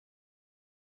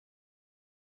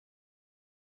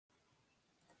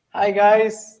Hi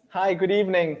guys. Hi, good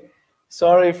evening.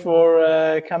 Sorry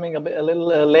for coming a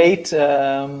little late.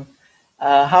 How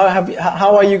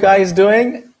are you guys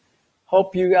doing?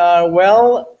 Hope you are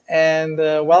well, and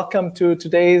welcome to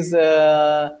today's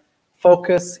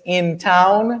Focus in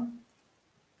Town.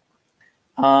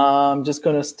 I'm just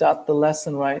going to start the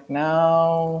lesson right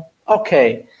now.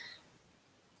 Okay.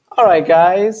 All right,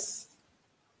 guys.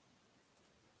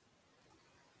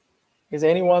 Is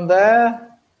anyone there?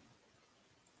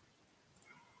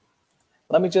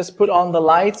 Let me just put on the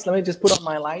lights. Let me just put on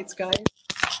my lights, guys.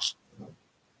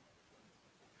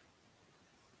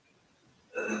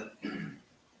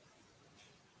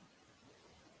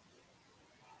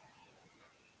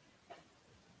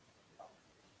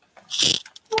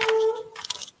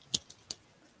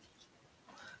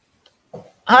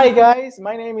 Hi guys,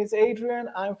 my name is Adrian.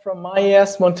 I'm from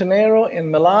MyES Montenero in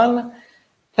Milan.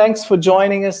 Thanks for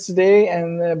joining us today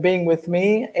and being with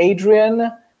me,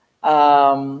 Adrian.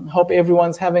 Hope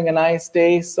everyone's having a nice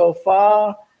day so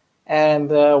far. And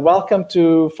welcome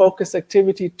to Focus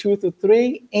Activity 2 to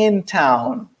 3 in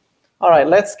town. All right,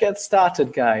 let's get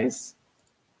started, guys.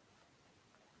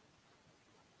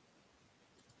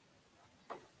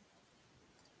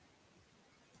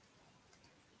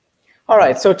 All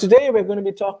right, so today we're going to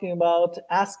be talking about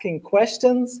asking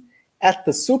questions at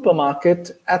the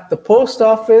supermarket, at the post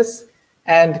office,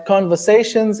 and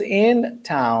conversations in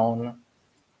town.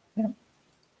 Yeah.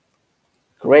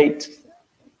 Great.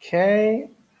 Okay.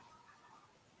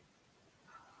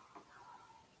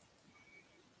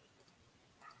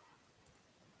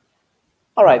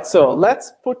 All right, so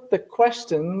let's put the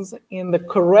questions in the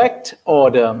correct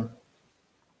order.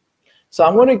 So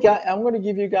I'm going to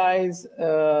give you guys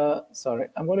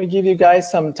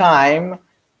some time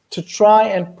to try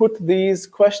and put these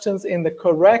questions in the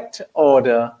correct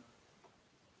order.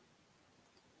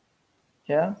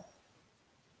 Yeah.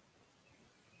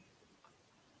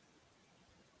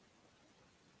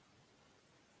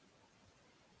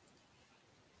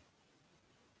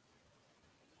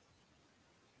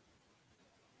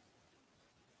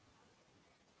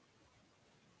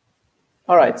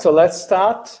 All right, so let's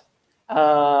start.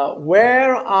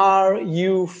 Where are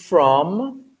you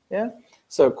from? Yeah.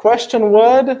 So question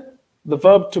word, the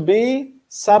verb to be,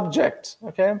 subject.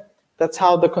 Okay. That's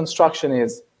how the construction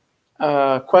is.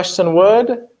 Question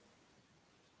word,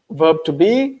 verb to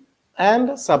be,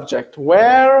 and subject.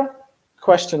 Where,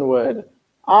 question word.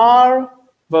 Are,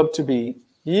 verb to be.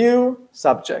 You,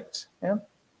 subject. Yeah.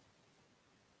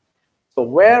 So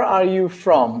where are you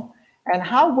from? And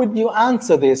how would you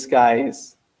answer this,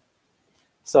 guys?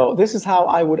 So this is how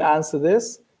I would answer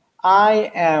this.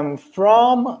 I am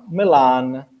from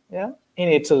Milan, yeah, in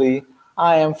Italy.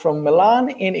 I am from Milan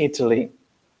in Italy.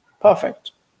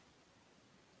 Perfect.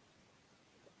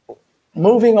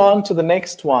 Moving on to the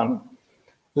next one.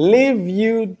 Live,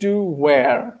 you, do,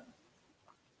 where.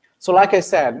 So like I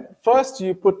said, first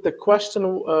you put the question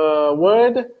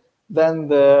word, then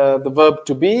the verb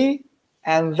to be,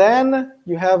 and then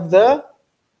you have the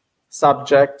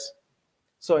subject.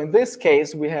 So in this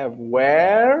case, we have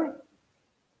where.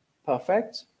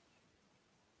 Perfect.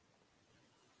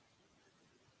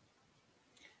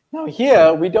 Now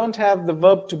here, we don't have the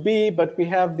verb to be, but we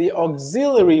have the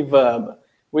auxiliary verb,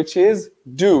 which is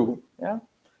do. Yeah?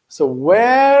 So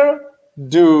where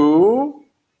do,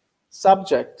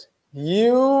 subject,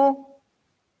 you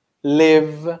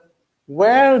live.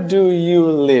 Where do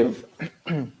you live?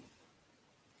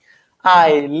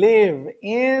 I live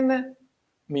in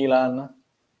Milan.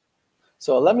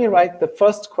 So let me write the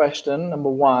first question, number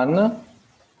one.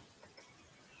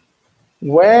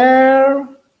 Where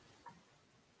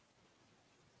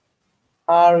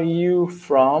are you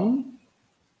from?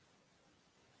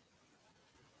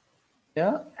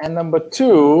 Yeah, and number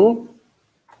two,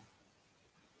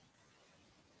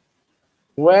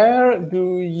 where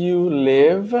do you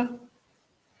live?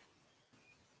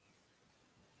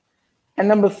 And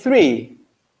number three.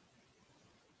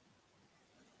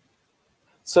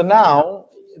 So now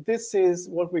this is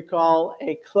what we call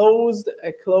a closed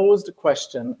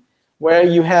question, where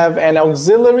you have an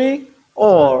auxiliary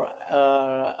or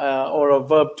a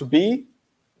verb to be.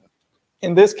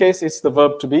 In this case, it's the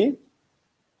verb to be.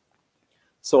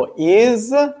 So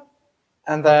is,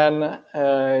 and then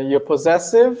your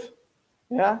possessive,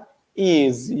 yeah,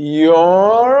 is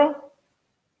your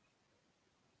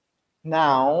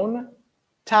noun,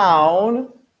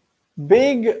 town,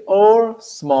 big or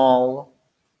small.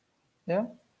 Yeah.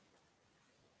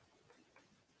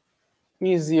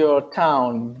 Is your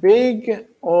town big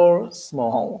or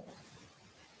small?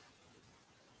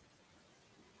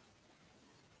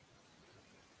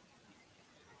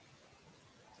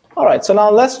 All right, so now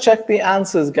let's check the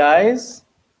answers, guys.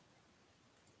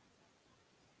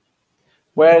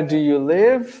 Where do you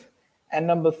live? And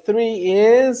number 3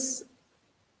 is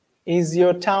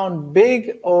your town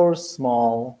big or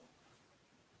small?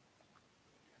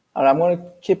 All right, I'm going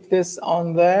to keep this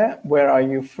on there. Where are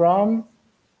you from?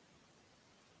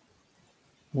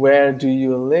 Where do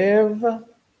you live?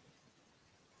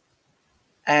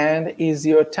 And is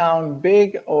your town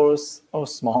big or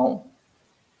small?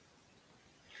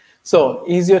 So,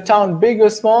 is your town big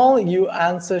or small? You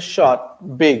answer short,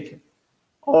 big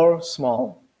or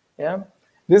small. Yeah,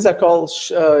 these are called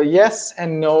yes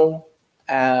and no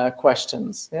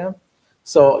questions. Yeah.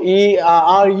 So,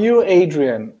 are you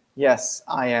Adrian? Yes,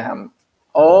 I am.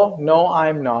 Or no,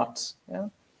 I'm not. Yeah.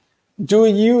 Do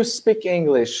you speak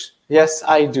English? Yes,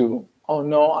 I do. Oh,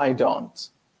 no, I don't.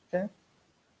 Okay.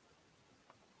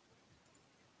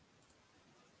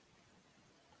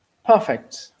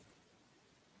 Perfect.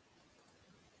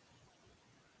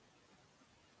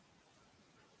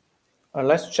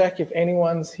 Let's check if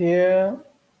anyone's here.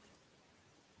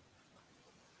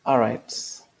 All right.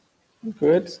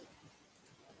 Good.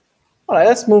 All right,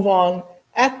 let's move on.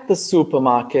 At the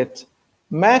supermarket,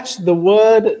 match the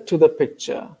word to the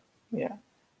picture. Yeah.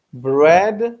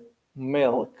 Bread,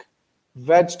 milk,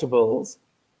 vegetables,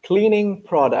 cleaning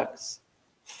products,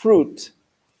 fruit,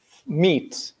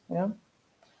 meat. Yeah.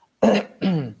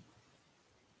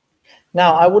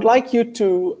 Now, I would like you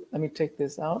to, let me take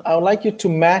this out. I would like you to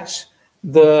match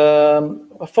the,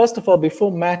 first of all,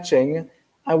 before matching,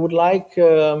 I would like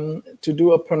to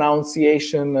do a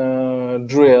pronunciation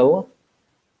drill.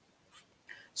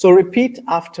 So repeat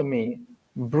after me.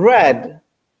 Bread,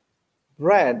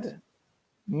 bread,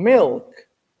 milk,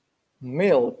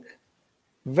 milk,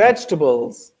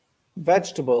 vegetables,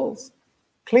 vegetables,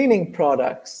 cleaning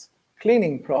products,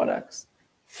 cleaning products,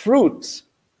 fruit,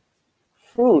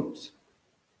 fruit,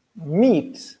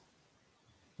 meat,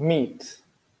 meat.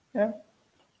 Yeah,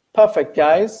 perfect,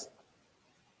 guys.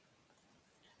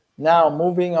 Now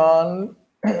moving on.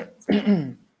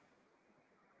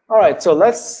 All right, so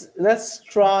let's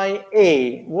try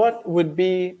A. What would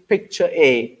be picture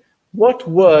A? What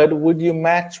word would you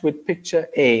match with picture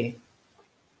A?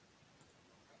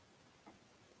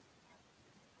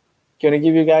 Can I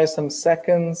give you guys some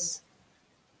seconds?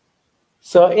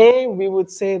 So A, we would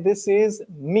say this is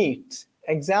meat.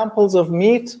 Examples of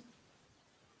meat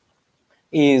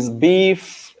is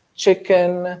beef,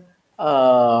 chicken,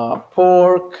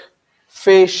 pork,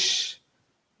 fish,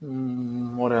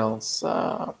 what else?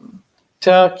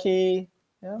 Turkey.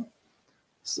 Yeah.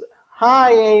 So,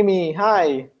 hi, Amy.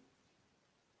 Hi.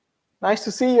 Nice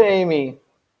to see you, Amy.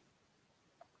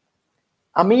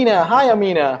 Amina. Hi,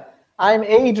 Amina. I'm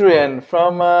Adrian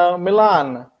from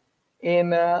Milan.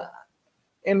 In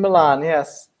Milan,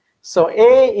 yes. So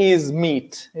A is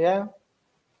meat. Yeah.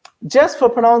 Just for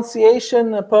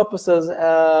pronunciation purposes,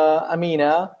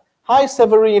 Amina. Hi,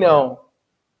 Severino.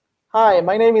 Hi,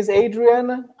 my name is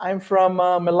Adrian. I'm from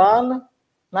Milan.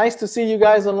 Nice to see you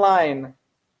guys online.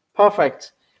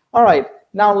 Perfect. All right,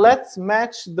 now let's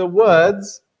match the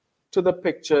words to the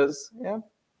pictures. Yeah.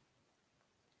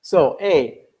 So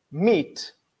A,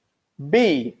 meat.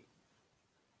 B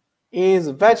is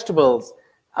vegetables.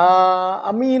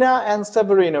 Amina and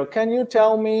Severino, can you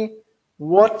tell me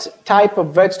what type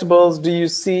of vegetables do you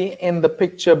see in the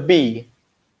picture B?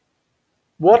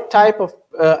 What type of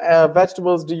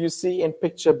vegetables do you see in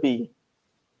picture B?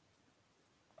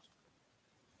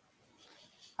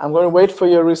 I'm going to wait for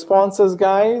your responses,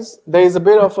 guys. There is a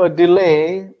bit of a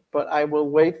delay, but I will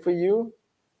wait for you.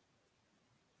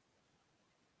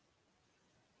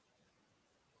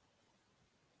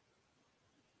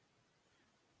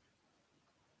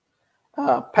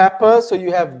 Pepper, so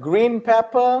you have green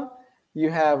pepper,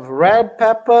 you have red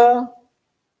pepper,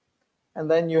 and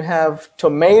then you have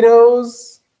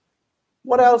tomatoes.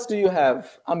 What else do you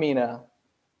have, Amina?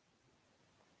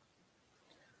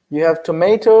 You have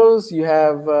tomatoes, you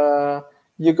have,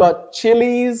 you got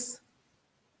chilies,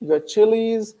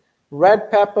 red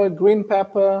pepper, green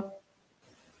pepper.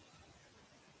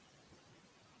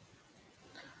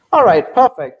 All right,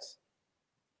 perfect.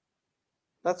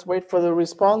 Let's wait for the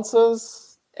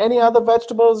responses. Any other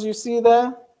vegetables you see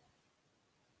there?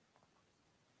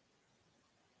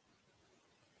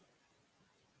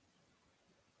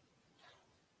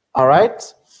 All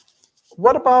right.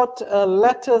 What about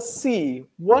letter C?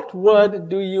 What word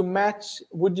do you match?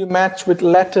 Would you match with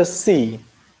letter C?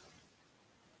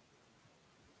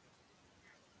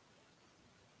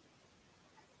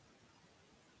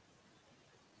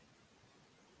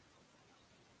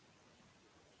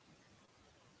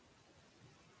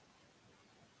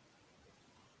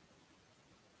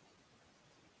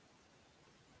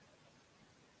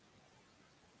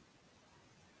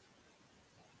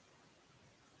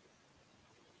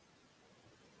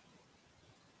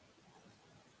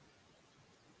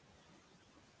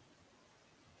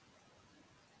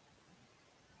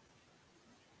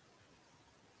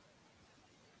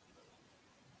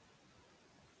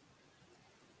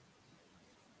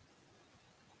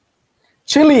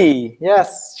 Chili,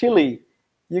 yes, chili.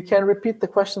 You can repeat the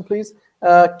question, please.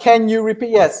 Can you repeat?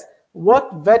 Yes.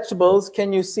 What vegetables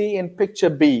can you see in picture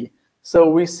B? So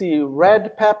we see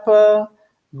red pepper,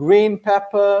 green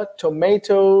pepper,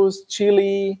 tomatoes,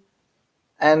 chili,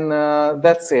 and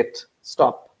that's it.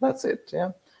 Stop. That's it.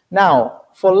 Yeah. Now,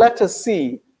 for letter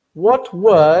C, what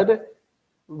word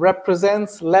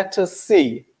represents letter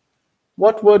C?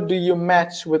 What word do you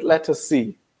match with letter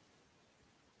C?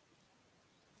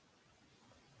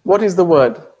 What is the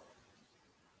word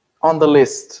on the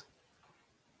list?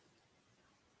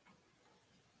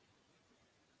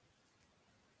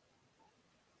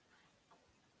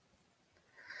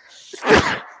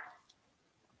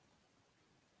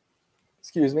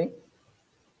 Excuse me.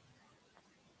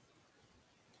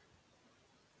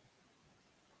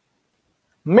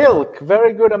 Milk.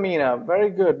 Very good, Amina. Very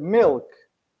good. Milk.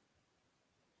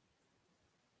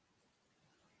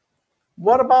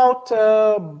 What about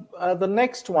the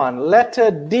next one?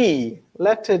 Letter D.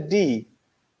 Letter D.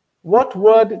 What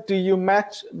word do you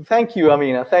match? Thank you,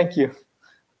 Amina. Thank you.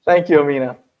 Thank you,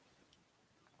 Amina.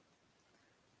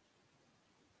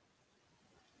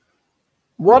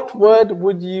 What word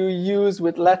would you use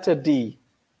with letter D?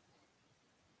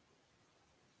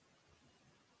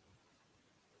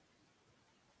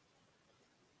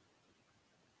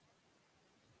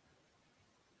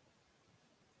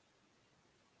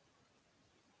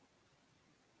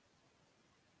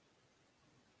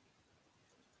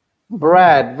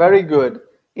 Brad. Very good.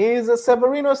 Is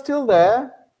Severino still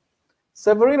there?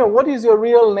 Severino, what is your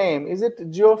real name? Is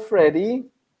it Giofredi?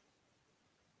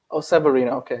 Oh,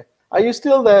 Severino. Okay. Are you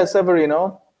still there,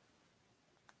 Severino?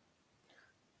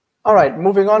 All right,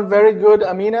 moving on. Very good,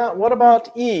 Amina. What about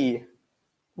E?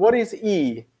 What is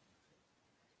E?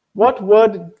 What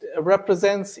word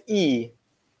represents E?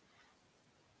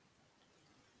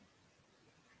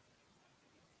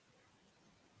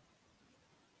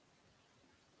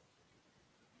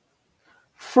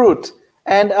 Fruit.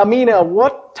 And Amina,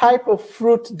 what type of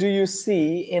fruit do you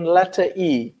see in letter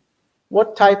E?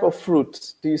 What type of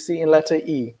fruit do you see in letter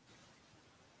E?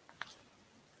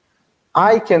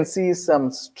 I can see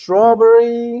some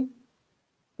strawberry.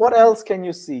 What else can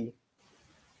you see?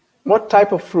 What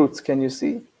type of fruits can you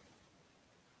see?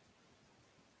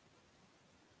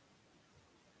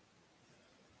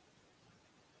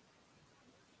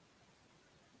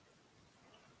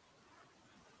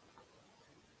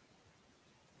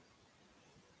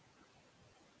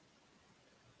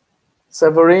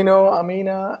 Severino,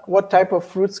 Amina, what type of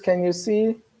fruits can you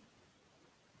see?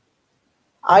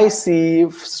 I see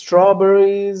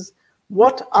strawberries.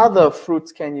 What other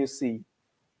fruits can you see?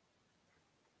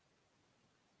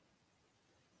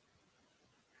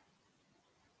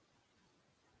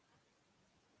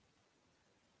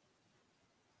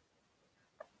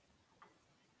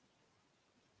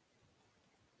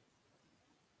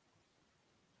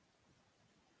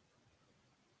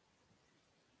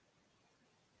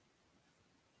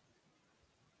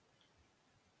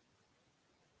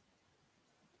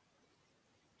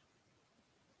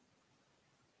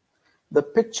 The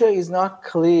picture is not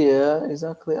clear. Is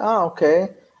not clear. Ah, okay.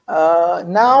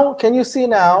 Now, can you see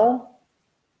now?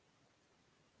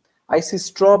 I see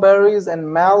strawberries and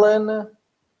melon.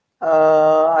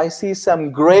 I see some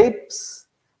grapes.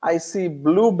 I see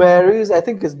blueberries. I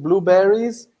think it's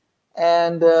blueberries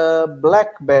and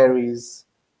blackberries.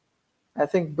 I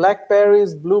think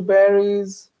blackberries,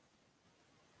 blueberries,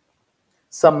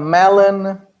 some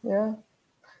melon. Yeah.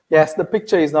 Yes, the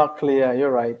picture is not clear.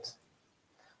 You're right.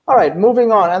 All right,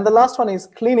 moving on. And the last one is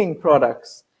cleaning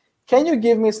products. Can you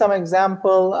give me some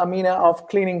example, Amina, of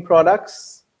cleaning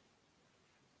products?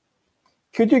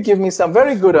 Could you give me some?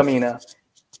 Very good, Amina.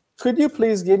 Could you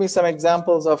please give me some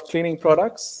examples of cleaning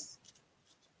products?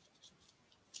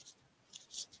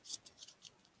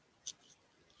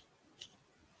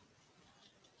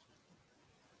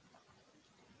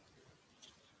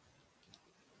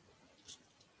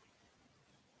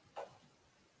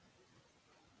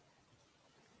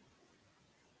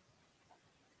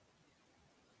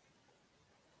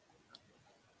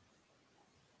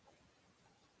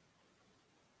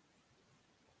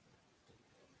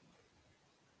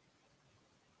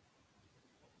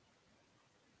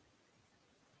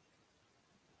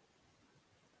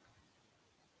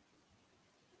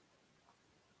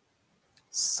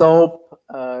 Soap,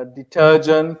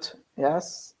 detergent,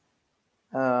 yes.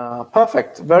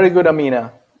 Perfect. Very good,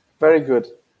 Amina. Very good.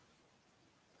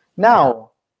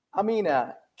 Now,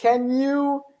 Amina,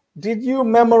 did you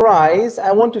memorize?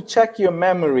 I want to check your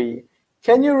memory.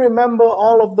 Can you remember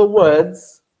all of the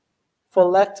words for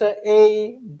letter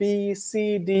A, B,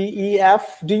 C, D, E,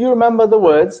 F? Do you remember the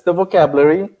words, the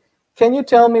vocabulary? Can you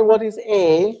tell me what is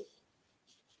A?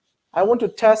 I want to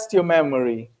test your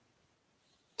memory.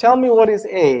 Tell me what is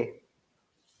A.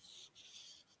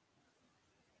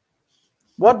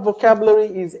 What vocabulary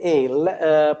is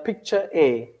A? Picture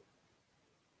A.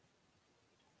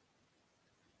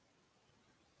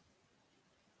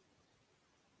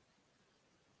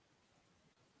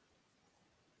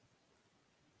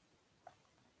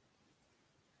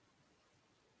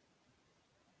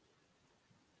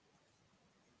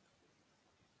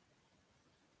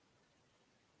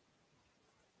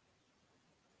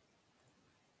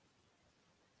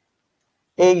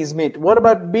 A is meat. What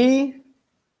about B?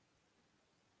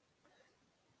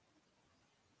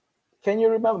 Can you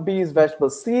remember? B is vegetable.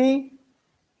 C?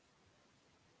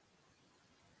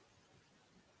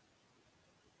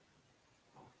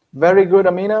 Very good,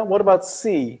 Amina. What about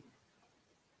C?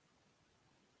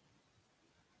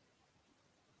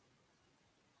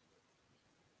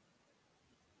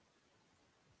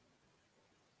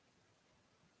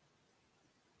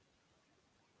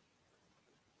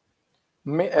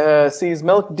 C is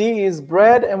milk. D is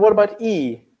bread. And what about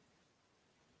E?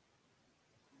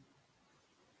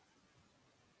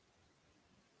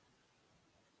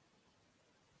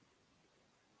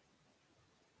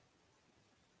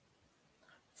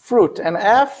 Fruit. And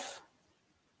F?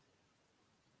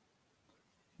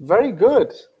 Very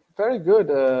good. Very good,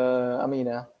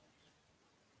 Amina.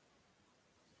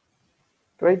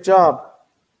 Great job.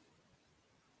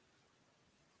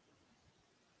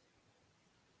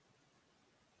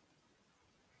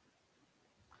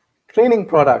 Cleaning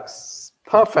products.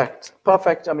 Perfect.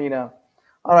 Perfect, Amina.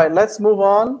 All right, let's move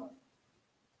on.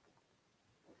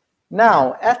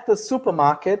 Now, at the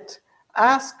supermarket,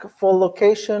 ask for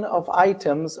location of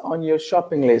items on your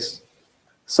shopping list.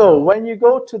 So when you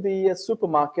go to the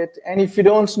supermarket, and if you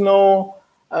don't know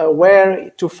where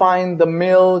to find the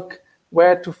milk,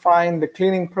 where to find the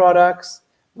cleaning products,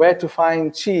 where to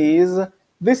find cheese,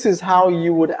 this is how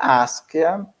you would ask.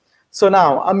 Yeah. So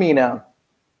now, Amina,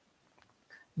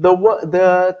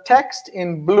 the text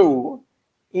in blue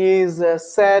is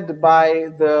said by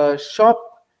the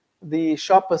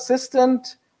shop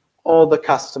assistant or the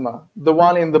customer, the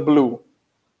one in the blue.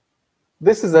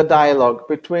 This is a dialogue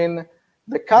between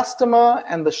the customer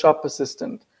and the shop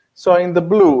assistant. So in the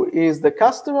blue, is the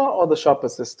customer or the shop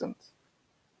assistant?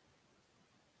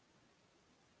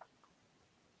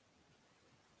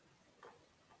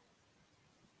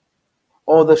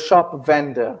 Or the shop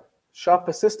vendor? Shop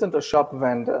assistant or shop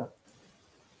vendor?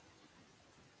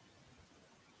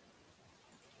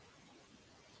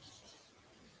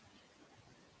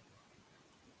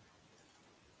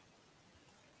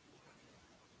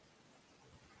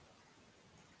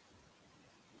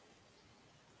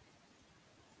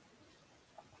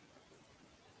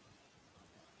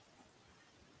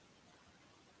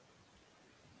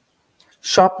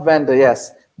 Shop vendor,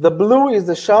 yes. The blue is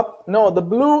the shop. No, the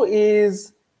blue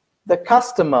is the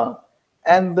customer,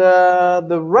 and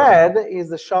the red is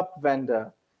the shop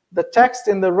vendor. The text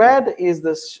in the red is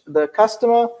the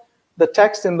customer. The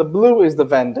text in the blue is the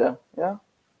vendor. Yeah.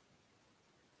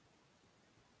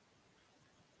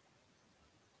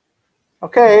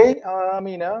 Okay,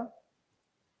 Amina.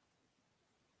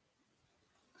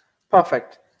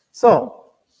 Perfect. So,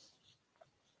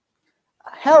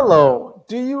 hello,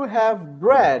 do you have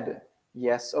bread?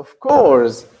 Yes, of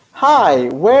course. Hi,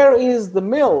 where is the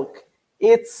milk?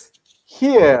 It's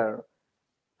here.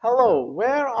 Hello,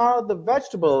 where are the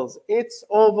vegetables? It's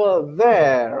over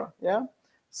there. Yeah.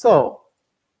 So,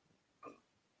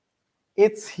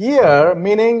 it's here,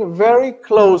 meaning very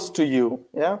close to you.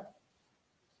 Yeah.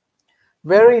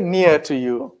 Very near to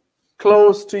you,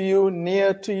 close to you,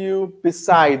 near to you,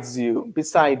 beside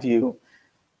you.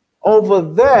 Over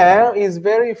there is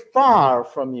very far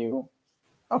from you.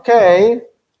 Okay.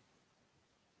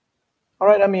 All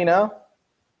right, Amina.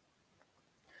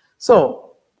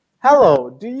 So, hello,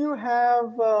 do you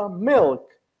have milk?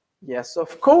 Yes,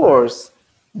 of course.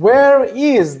 Where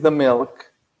is the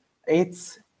milk?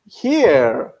 It's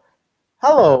here.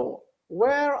 Hello,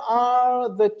 where are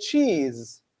the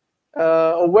cheese?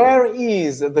 Where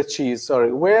is the cheese?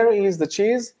 Sorry, where is the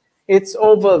cheese? It's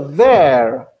over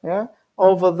there. Yeah,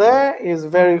 over there is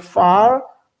very far.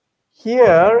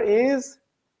 Here is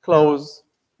close,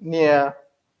 near.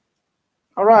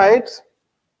 All right.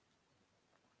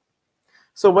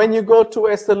 So when you go to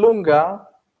Esselunga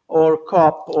or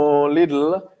Coop or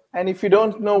Lidl, and if you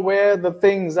don't know where the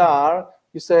things are,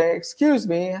 you say, "Excuse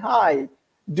me, hi,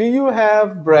 do you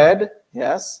have bread?"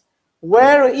 Yes.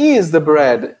 Where is the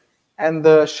bread? And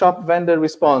the shop vendor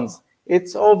responds,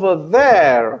 "It's over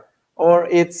there," or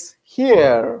 "It's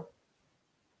here."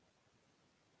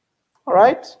 All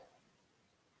right?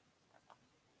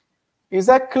 Is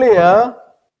that clear,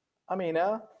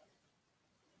 Amina?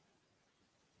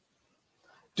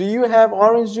 Do you have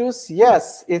orange juice?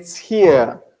 Yes, it's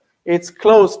here. It's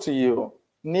close to you,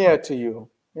 near to you.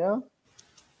 Yeah.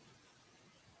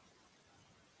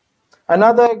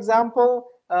 Another example,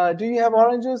 do you have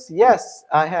orange juice? Yes,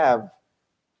 I have.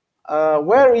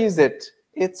 Where is it?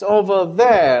 It's over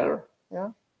there. Yeah.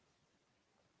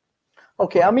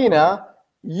 Okay, Amina,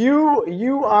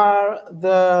 you are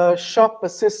the shop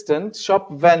assistant,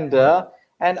 shop vendor,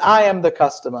 and I am the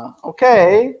customer.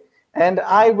 Okay, and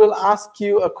I will ask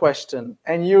you a question,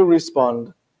 and you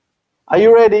respond. Are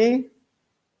you ready?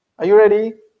 Are you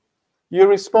ready? You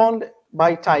respond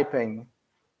by typing.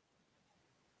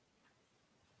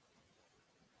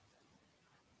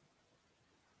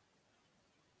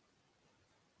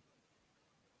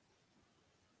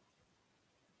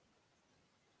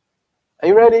 Are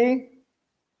you ready?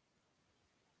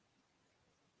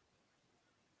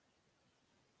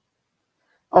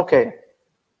 Okay,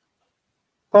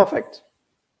 perfect.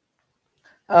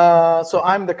 So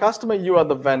I'm the customer, you are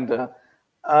the vendor.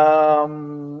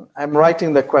 I'm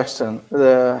writing the question.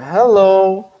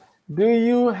 Hello, do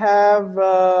you have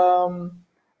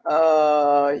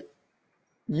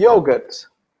yogurt?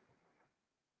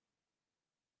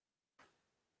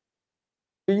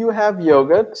 Do you have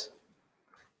yogurt?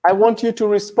 I want you to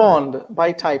respond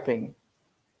by typing.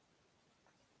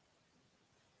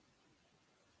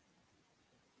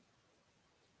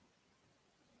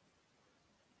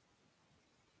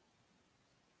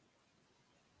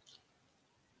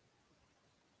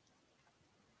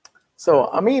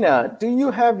 So, Amina, do you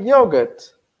have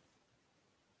yogurt?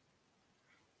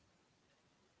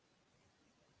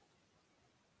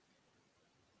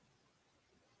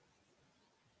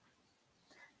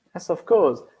 Yes, of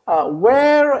course.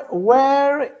 Where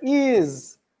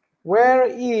is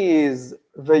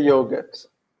the yogurt?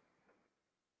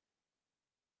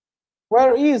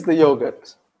 Where is the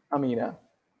yogurt, Amina?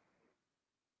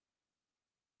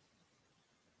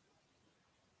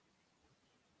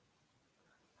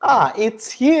 Ah,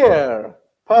 it's here.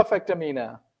 Perfect,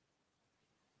 Amina.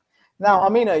 Now,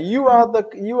 Amina, you are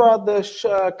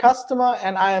the customer,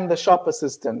 and I am the shop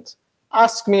assistant.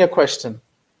 Ask me a question.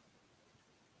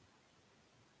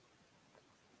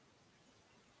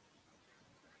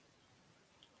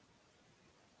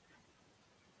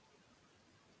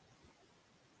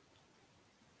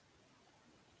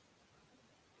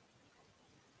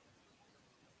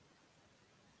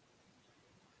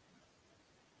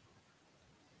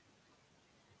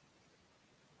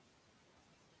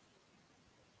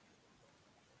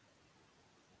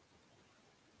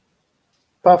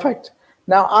 Perfect.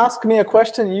 Now ask me a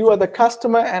question. You are the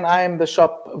customer and I am the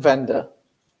shop vendor.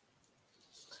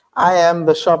 I am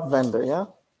the shop vendor, yeah?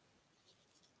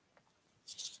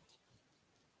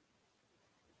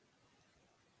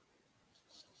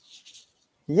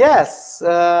 Yes,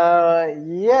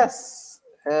 yes,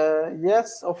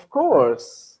 of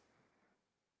course.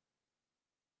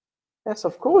 Yes,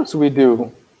 of course we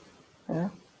do. Yeah.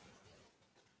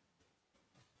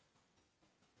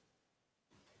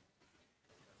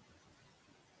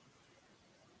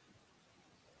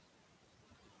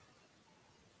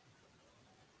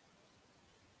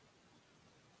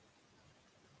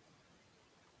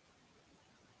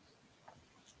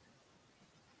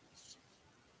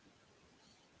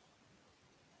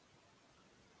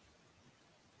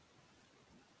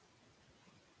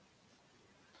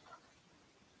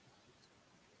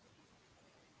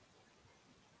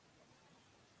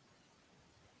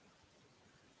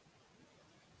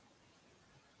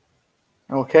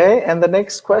 Okay, and the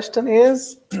next question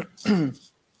is,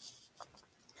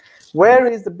 where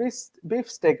is the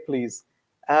beef steak, please?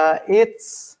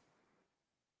 It's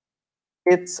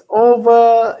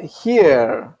over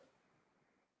here.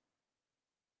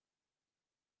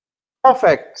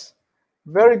 Perfect.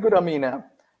 Very good, Amina.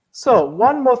 So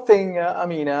one more thing,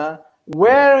 Amina.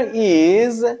 Where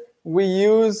is we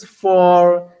use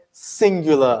for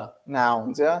singular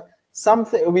nouns? Yeah,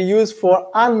 something we use for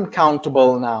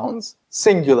uncountable nouns,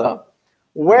 singular.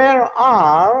 Where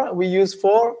are we use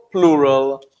for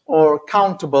plural or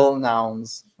countable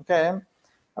nouns? Okay,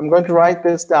 I'm going to write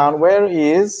this down. Where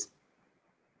is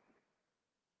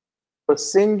for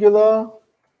singular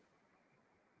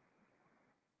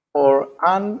or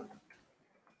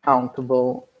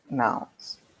uncountable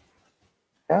nouns?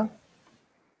 Yeah.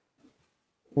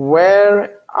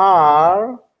 Where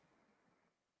are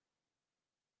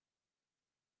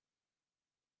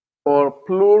for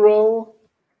plural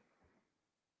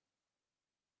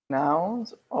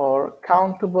nouns or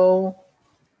countable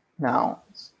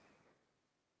nouns?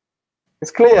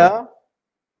 It's clear?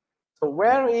 So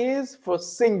where is for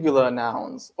singular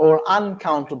nouns or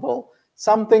uncountable,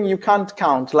 something you can't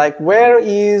count, like where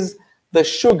is the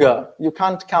sugar? You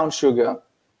can't count sugar.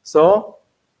 So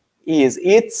is,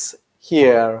 it's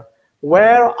here.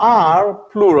 Where are,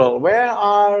 plural, where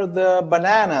are the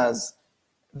bananas?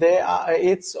 They are,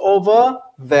 it's over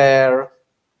there.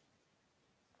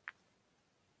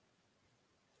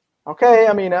 Okay,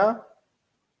 Amina.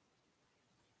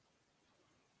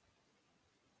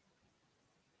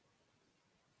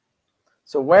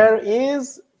 So where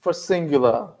is for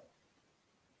singular?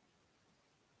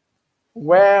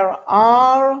 Where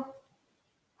are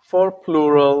for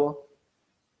plural?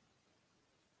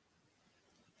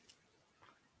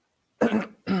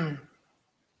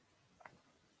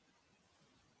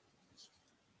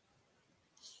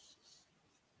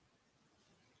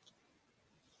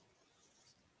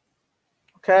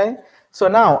 Okay, so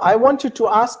now I want you to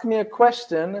ask me a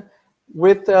question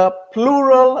with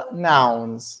plural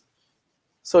nouns.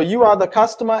 So you are the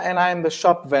customer and I am the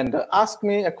shop vendor. Ask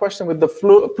me a question with the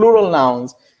plural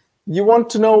nouns. You want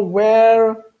to know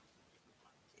where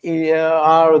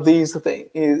are these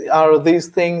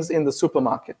things in the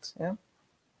supermarket? Yeah.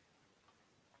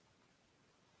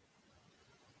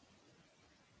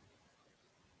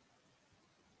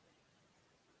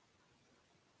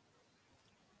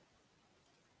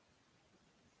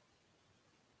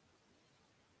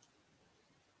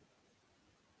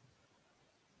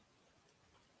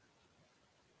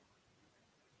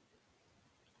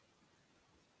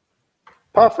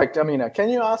 Perfect, Amina. Can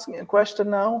you ask me a question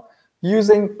now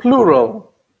using plural?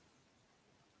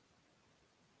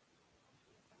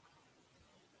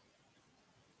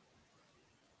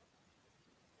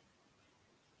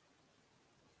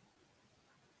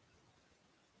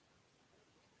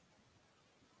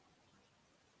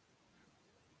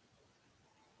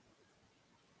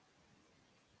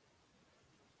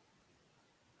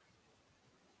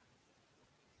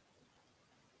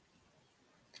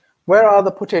 Where are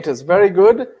the potatoes? Very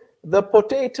good. The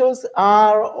potatoes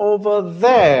are over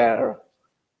there.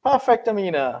 Perfect,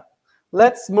 Amina.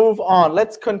 Let's move on.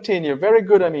 Let's continue. Very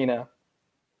good, Amina.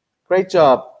 Great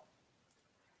job.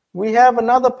 We have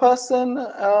another person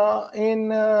in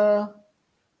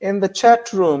the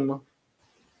chat room.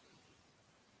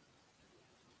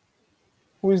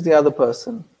 Who is the other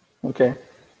person? Okay.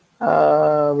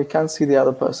 We can't see the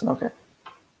other person. Okay.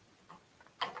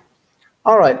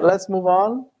 All right, let's move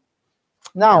on.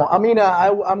 Now, Amina,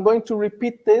 I'm going to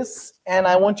repeat this, and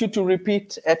I want you to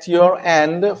repeat at your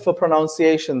end for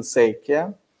pronunciation's sake,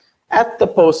 yeah? At the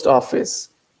post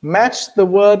office, match the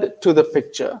word to the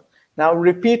picture. Now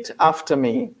repeat after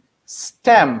me.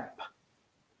 Stamp,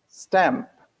 stamp.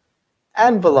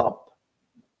 Envelope,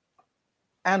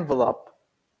 envelope.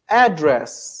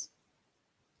 Address,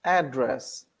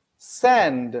 address.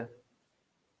 Send,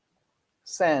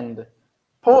 send.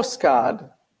 Postcard,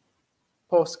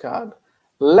 postcard.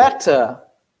 Letter,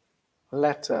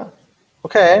 letter.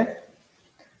 Okay,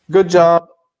 good job.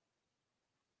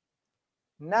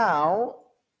 Now,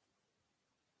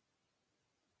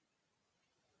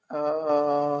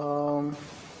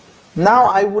 now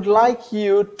I would like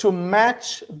you to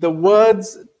match the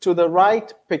words to the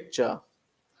right picture.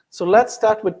 So let's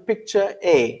start with picture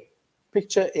A.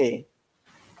 Picture A.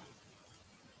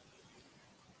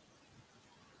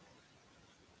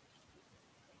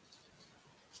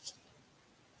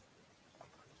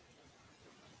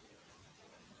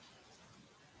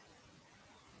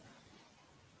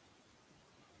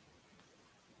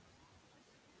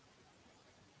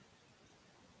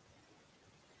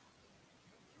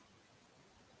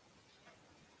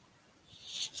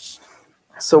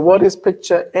 So what is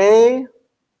picture A?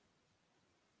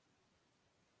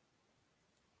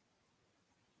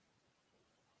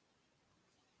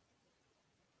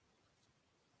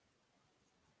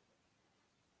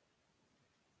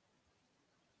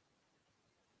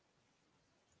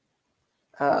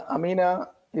 Amina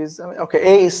is, okay,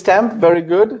 A is stamp, very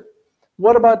good.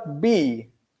 What about B?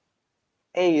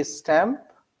 A is stamp.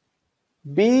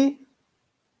 B,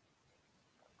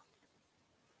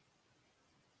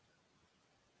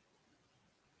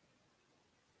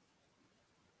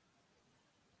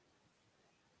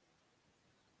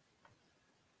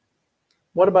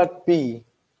 what about B?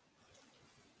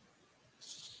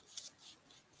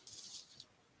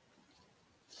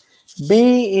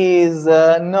 B is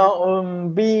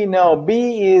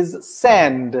B is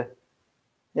send.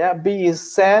 Yeah, B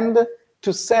is send,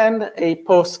 to send a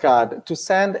postcard, to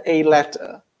send a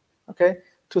letter. Okay,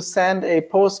 to send a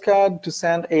postcard, to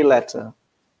send a letter.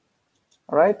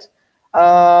 All right.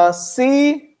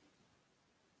 C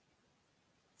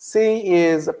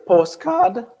is a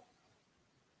postcard.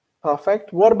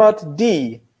 Perfect. What about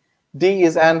D? D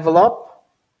is envelope.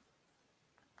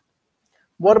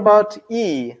 What about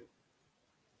E?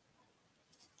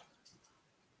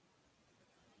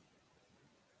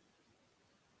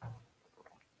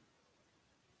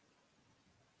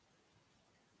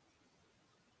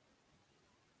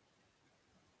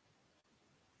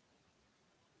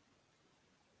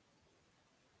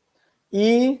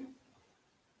 E,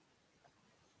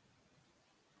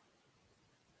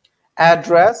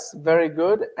 address, very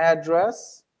good,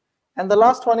 address. And the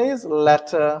last one is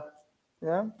letter.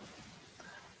 Yeah.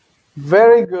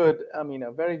 Very good,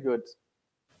 Amina, very good.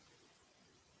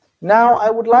 Now I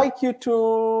would like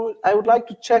to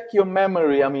check your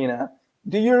memory, Amina.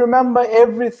 Do you remember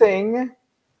everything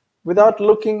without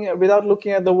looking at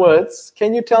the words?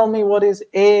 Can you tell me what is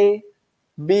A,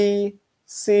 B,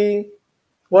 C?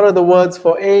 What are the words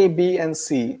for A, B, and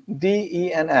C? D,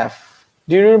 E, and F.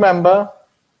 Do you remember?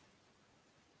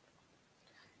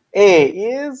 A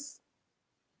is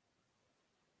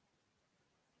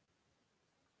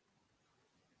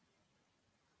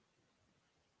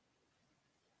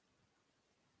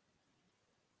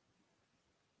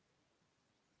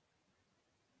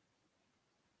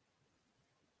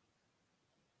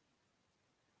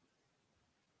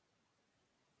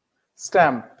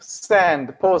stamp,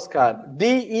 sand, postcard. D,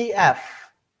 E, F.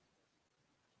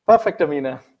 Perfect,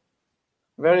 Amina.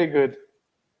 Very good.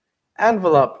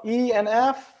 Envelope, E and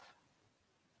F.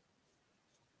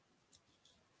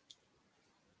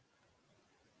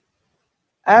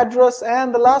 Address,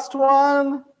 and the last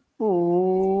one.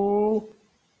 Ooh.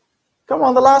 Come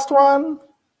on, the last one.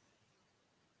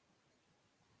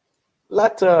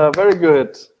 Letter, very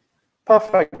good.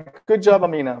 Perfect, good job,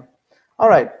 Amina. All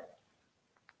right.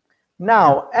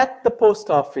 Now, at the post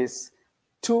office,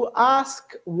 to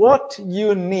ask what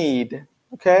you need,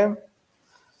 okay?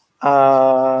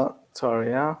 Sorry,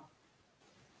 yeah.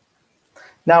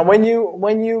 Now, when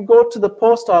you go to the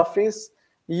post office,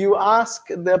 you ask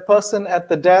the person at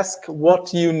the desk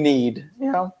what you need.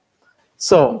 Yeah.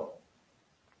 So,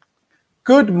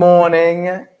 good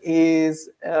morning is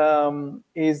the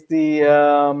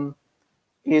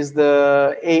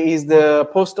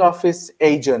post office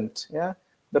agent. Yeah,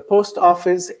 the post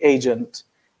office agent,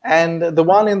 and the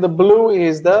one in the blue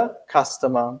is the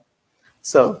customer.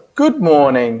 So, good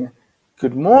morning.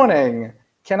 Good morning.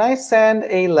 Can I send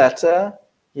a letter?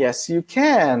 Yes, you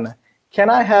can. Can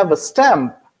I have a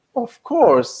stamp? Of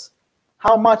course.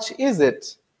 How much is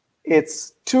it?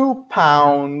 It's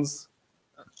 £2.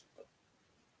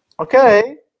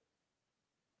 Okay.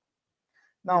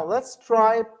 Now let's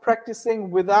try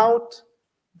practicing without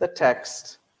the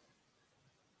text.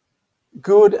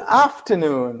 Good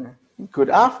afternoon. Good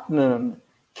afternoon.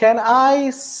 Can I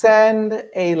send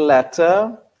a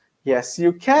letter? Yes,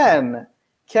 you can.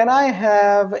 Can I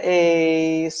have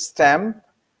a stamp?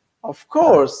 Of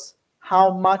course.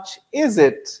 How much is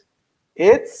it?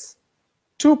 It's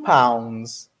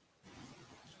 £2.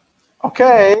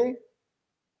 Okay.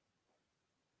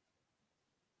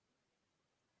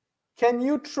 Can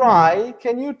you try,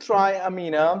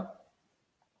 Amina,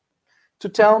 to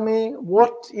tell me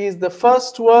what is the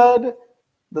first word,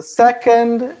 the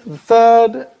second, the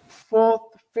third, fourth,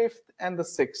 fifth, and the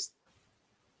sixth?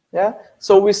 Yeah.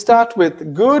 So we start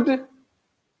with good.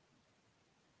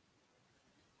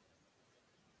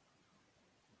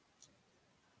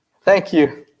 Thank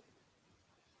you.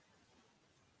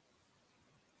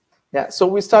 Yeah. So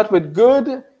we start with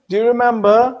good. Do you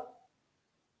remember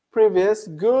previous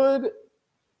good?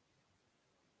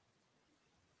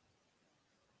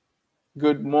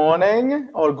 Good morning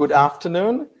or good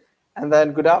afternoon, and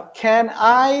then good out. Can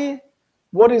I?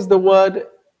 What is the word?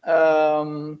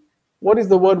 What is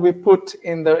the word we put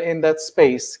in that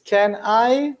space? Can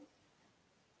I?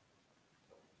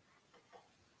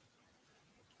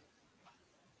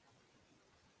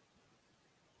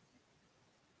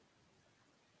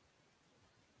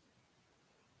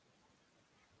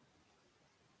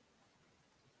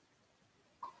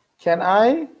 Can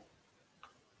I?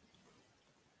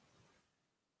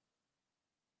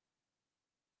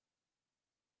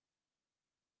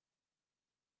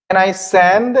 Can I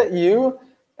send you?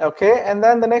 Okay, and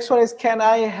then the next one is can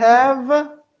I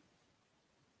have?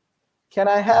 Can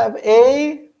I have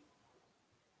a?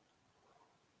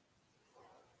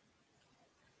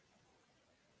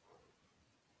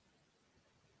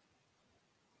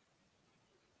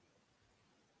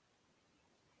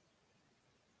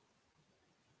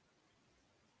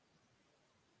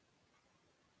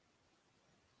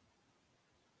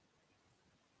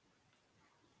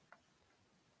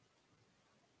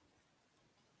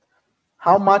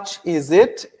 How much is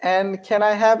it? And can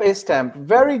I have a stamp?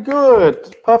 Very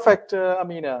good. Perfect,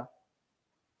 Amina.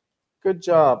 Good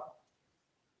job.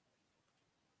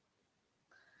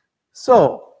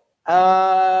 So,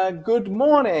 good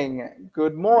morning.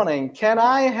 Good morning. Can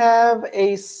I have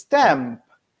a stamp?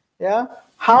 Yeah.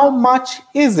 How much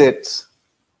is it?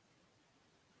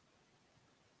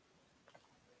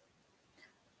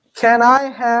 Can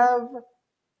I have,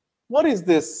 what is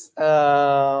this,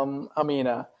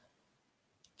 Amina?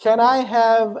 Can I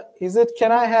have,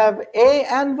 can I have a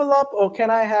envelope or can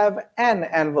I have an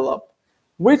envelope?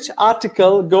 Which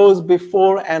article goes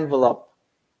before envelope?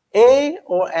 A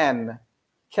or an?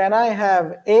 Can I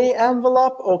have a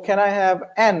envelope or can I have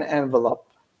an envelope?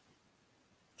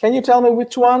 Can you tell me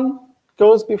which one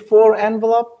goes before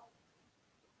envelope?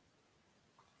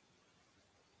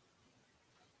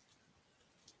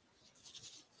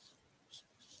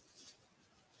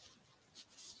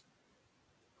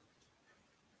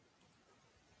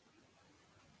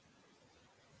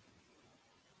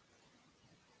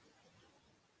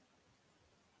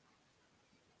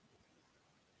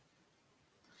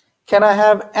 Can I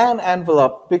have an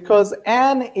envelope? Because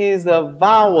an is a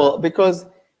vowel, because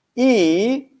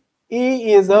E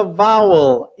is a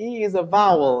vowel. E is a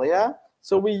vowel, yeah?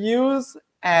 So we use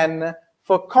an.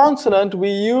 For consonant, we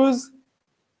use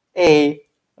a,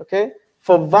 okay?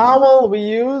 For vowel, we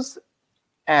use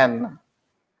an.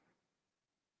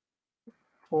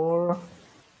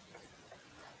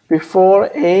 Before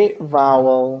a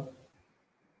vowel.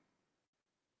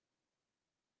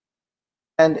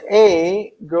 And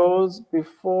a goes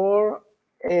before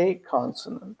a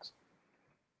consonant.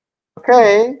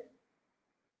 Okay?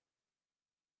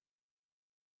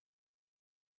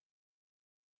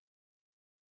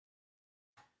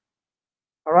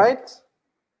 All right?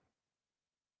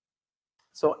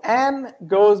 So an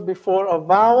goes before a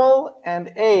vowel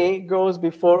and a goes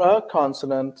before a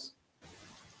consonant.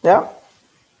 Yeah?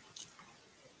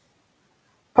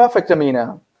 Perfect,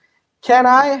 Amina. Can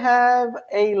I have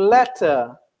a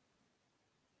letter?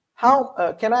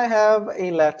 How can I have a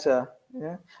letter?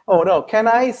 Yeah. Oh no, can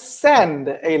I send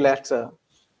a letter?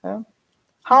 Yeah.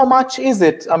 How much is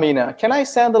it, Amina? Can I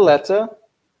send a letter?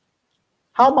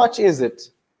 How much is it?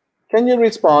 Can you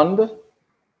respond?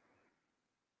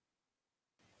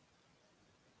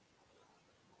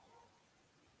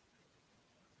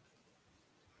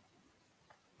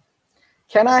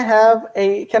 Can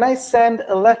I send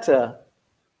a letter?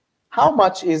 How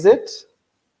much is it?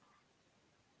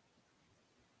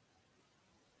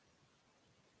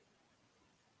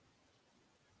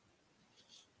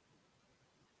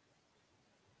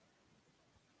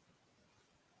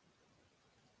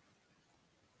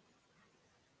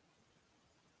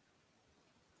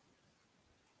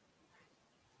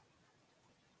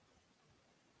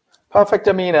 Perfect,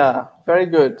 Amina. Very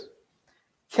good.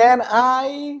 Can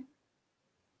I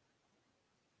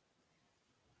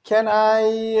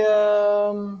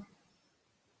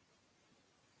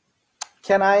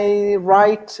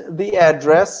write the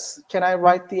address? Can I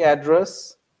write the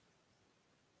address?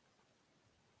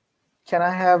 Can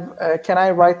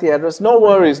I write the address? No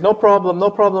worries, no problem,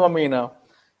 Amina.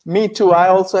 Me too, I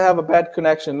also have a bad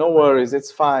connection. No worries,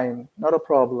 it's fine, not a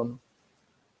problem.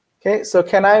 Okay, so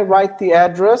can I write the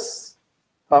address?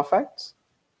 Perfect.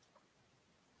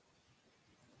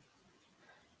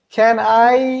 Can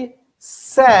I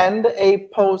send a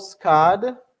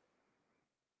postcard?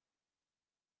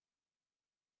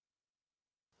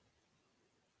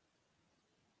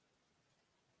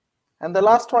 And the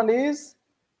last one is,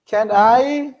 can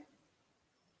I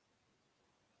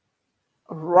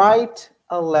write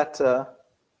a letter?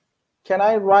 Can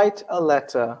I write a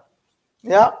letter?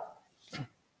 Yeah.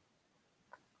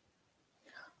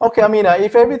 Okay, Amina,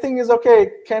 if everything is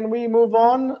okay, can we move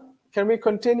on? Can we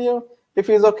continue? If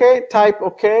it's okay, type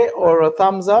okay or a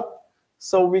thumbs up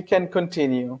so we can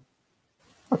continue.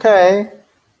 Okay.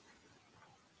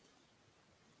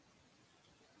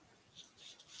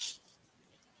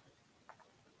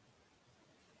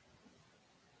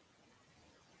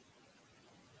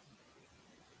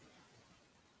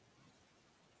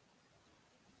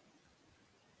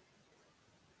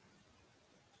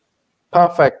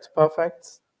 Perfect,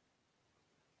 perfect.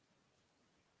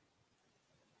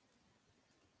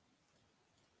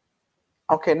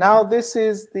 Okay, now this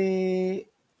is the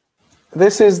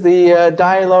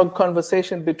dialogue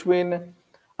conversation between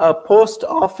a post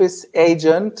office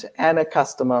agent and a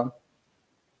customer.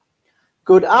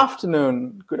 Good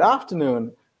afternoon. Good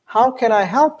afternoon. How can I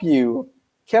help you?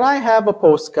 Can I have a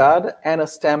postcard and a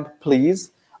stamp,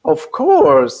 please? Of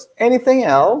course. Anything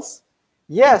else?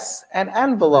 Yes, an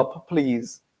envelope,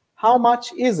 please. How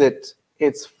much is it?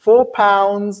 It's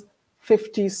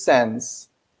 £4.50.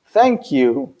 Thank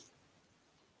you.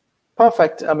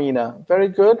 Perfect, Amina. Very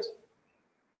good.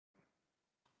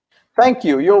 Thank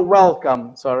you. You're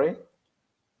welcome. Sorry.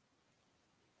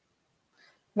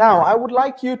 Now, I would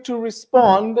like you to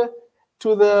respond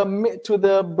to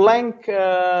the blank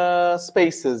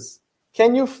spaces.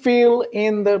 Can you fill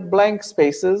in the blank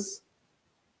spaces?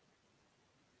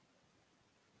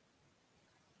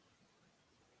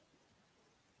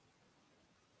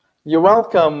 You're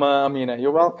welcome, Amina.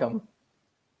 You're welcome.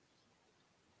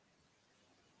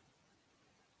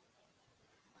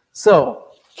 So,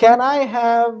 can I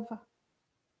have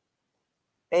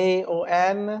A or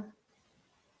N?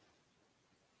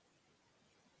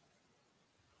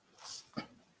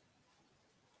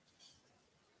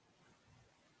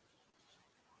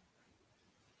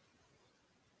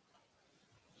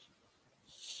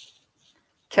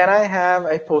 Can I have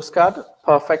a postcard?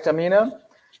 Perfect, Amina.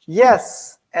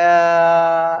 Yes.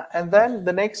 And then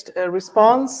the next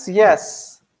response,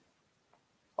 yes.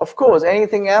 Of course.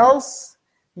 Anything else?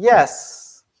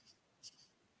 Yes.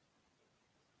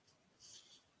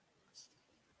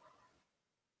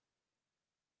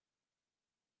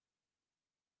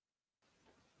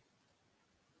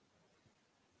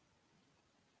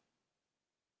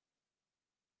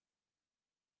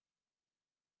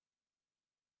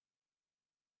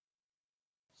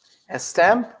 A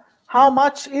stamp. How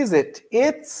much is it?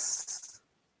 It's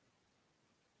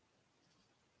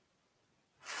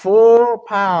 £4,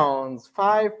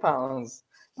 £5.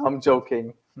 I'm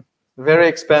joking. Very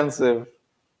expensive.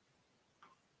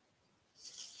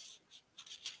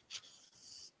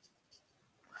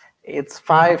 It's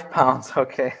 £5.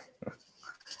 Okay.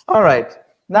 All right.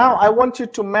 Now I want you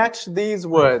to match these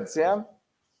words. Yeah.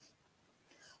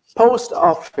 Post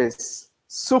office,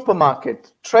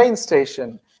 supermarket, train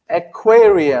station,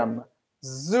 aquarium,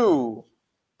 zoo,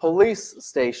 police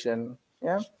station.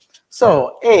 Yeah.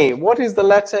 So A, what is the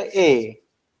letter A?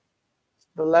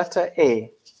 The letter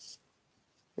A.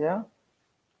 Yeah.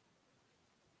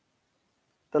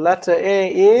 The letter A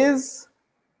is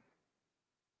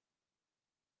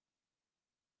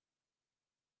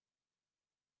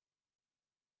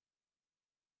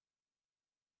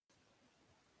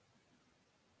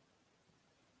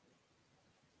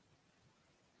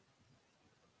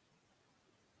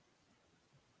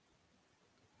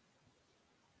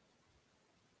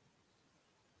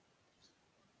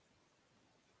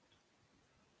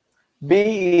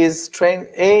B is train,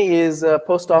 A is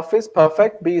post office,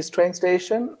 perfect. B is train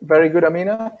station, very good,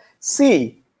 Amina.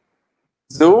 C,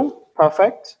 zoo,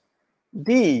 perfect.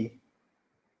 D,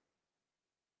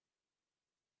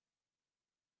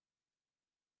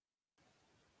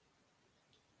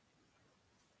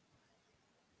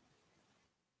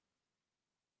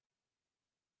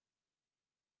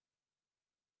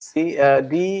 C,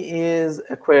 D is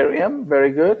aquarium,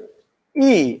 very good.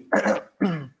 E,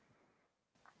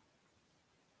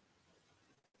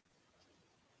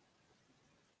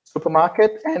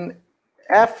 supermarket, and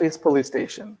F is police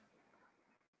station.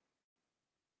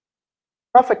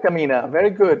 Perfect, Amina, very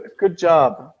good, good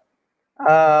job.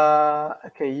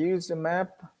 Okay, use the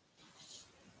map.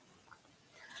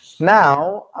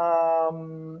 Now,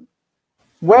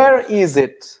 where is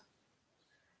it?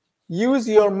 Use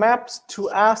your maps to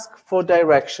ask for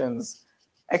directions.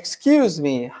 Excuse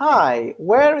me, hi,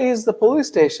 where is the police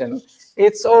station?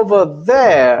 It's over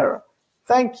there.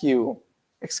 Thank you.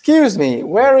 Excuse me,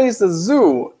 where is the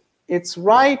zoo? It's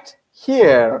right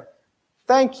here.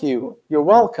 Thank you. You're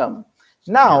welcome.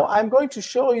 Now, I'm going to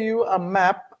show you a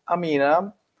map,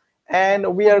 Amina,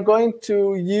 and we are going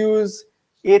to use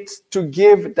it to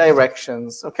give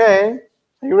directions. Okay?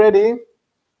 Are you ready?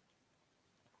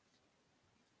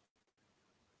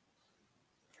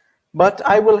 But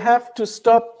I will have to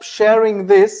stop sharing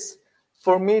this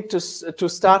for me to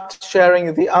start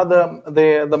sharing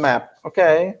the map.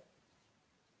 Okay?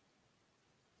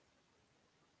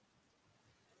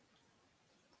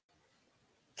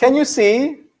 Can you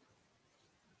see?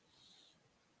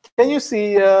 Can you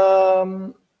see,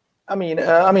 Amina?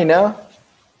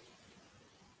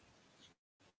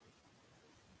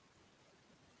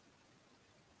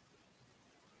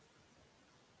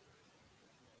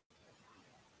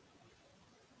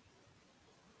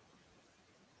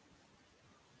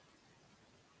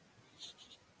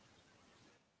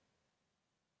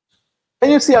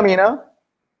 Can you see, Amina?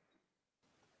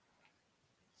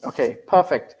 Okay,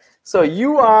 perfect. So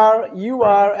you are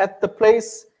at the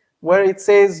place where it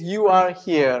says you are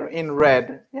here in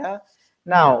red. Yeah.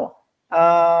 Now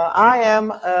I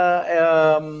am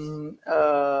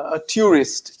a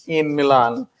tourist in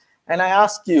Milan, and I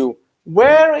ask you,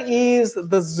 where is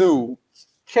the zoo?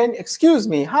 excuse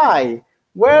me, hi,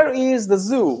 where is the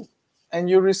zoo? And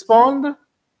you respond,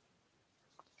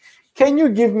 can you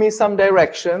give me some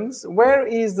directions? Where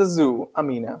is the zoo,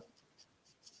 Amina?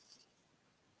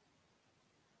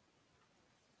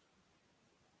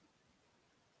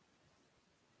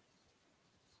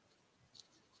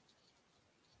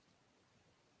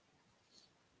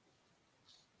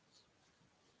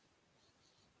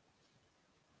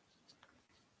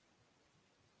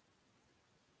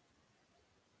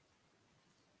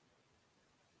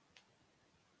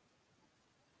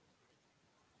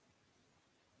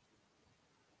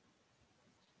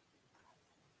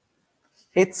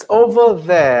 It's over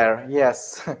there.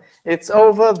 Yes, it's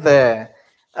over there.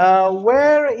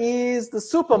 Where is the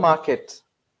supermarket?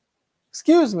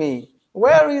 Excuse me,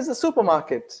 where is the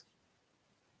supermarket?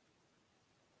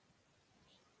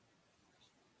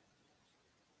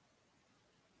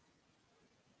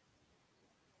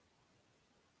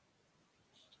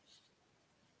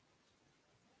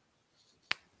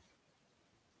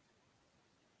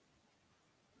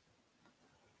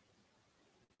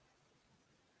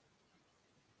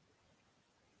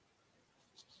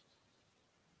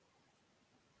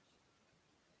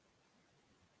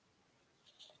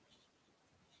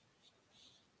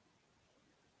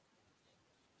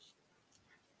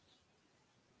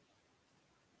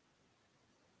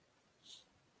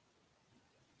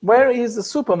 Where is the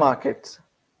supermarket?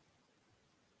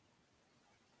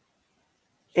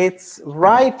 It's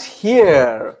right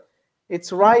here.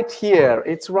 It's right here.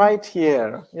 It's right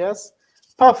here. Yes,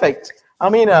 perfect.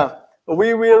 Amina,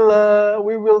 we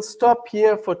will stop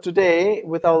here for today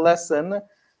with our lesson.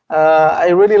 I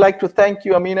really like to thank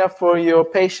you, Amina, for your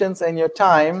patience and your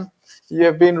time. You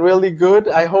have been really good.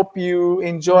 I hope you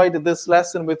enjoyed this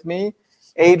lesson with me,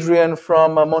 Adrian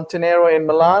from Montenero in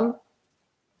Milan.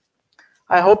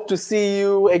 I hope to see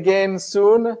you again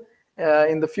soon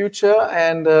in the future.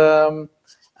 And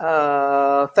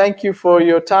thank you for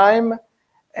your time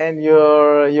and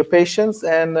your patience.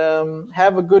 And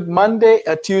have a good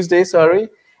Tuesday, sorry,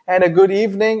 and a good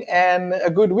evening and a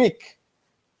good week.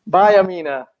 Bye,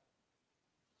 Amina.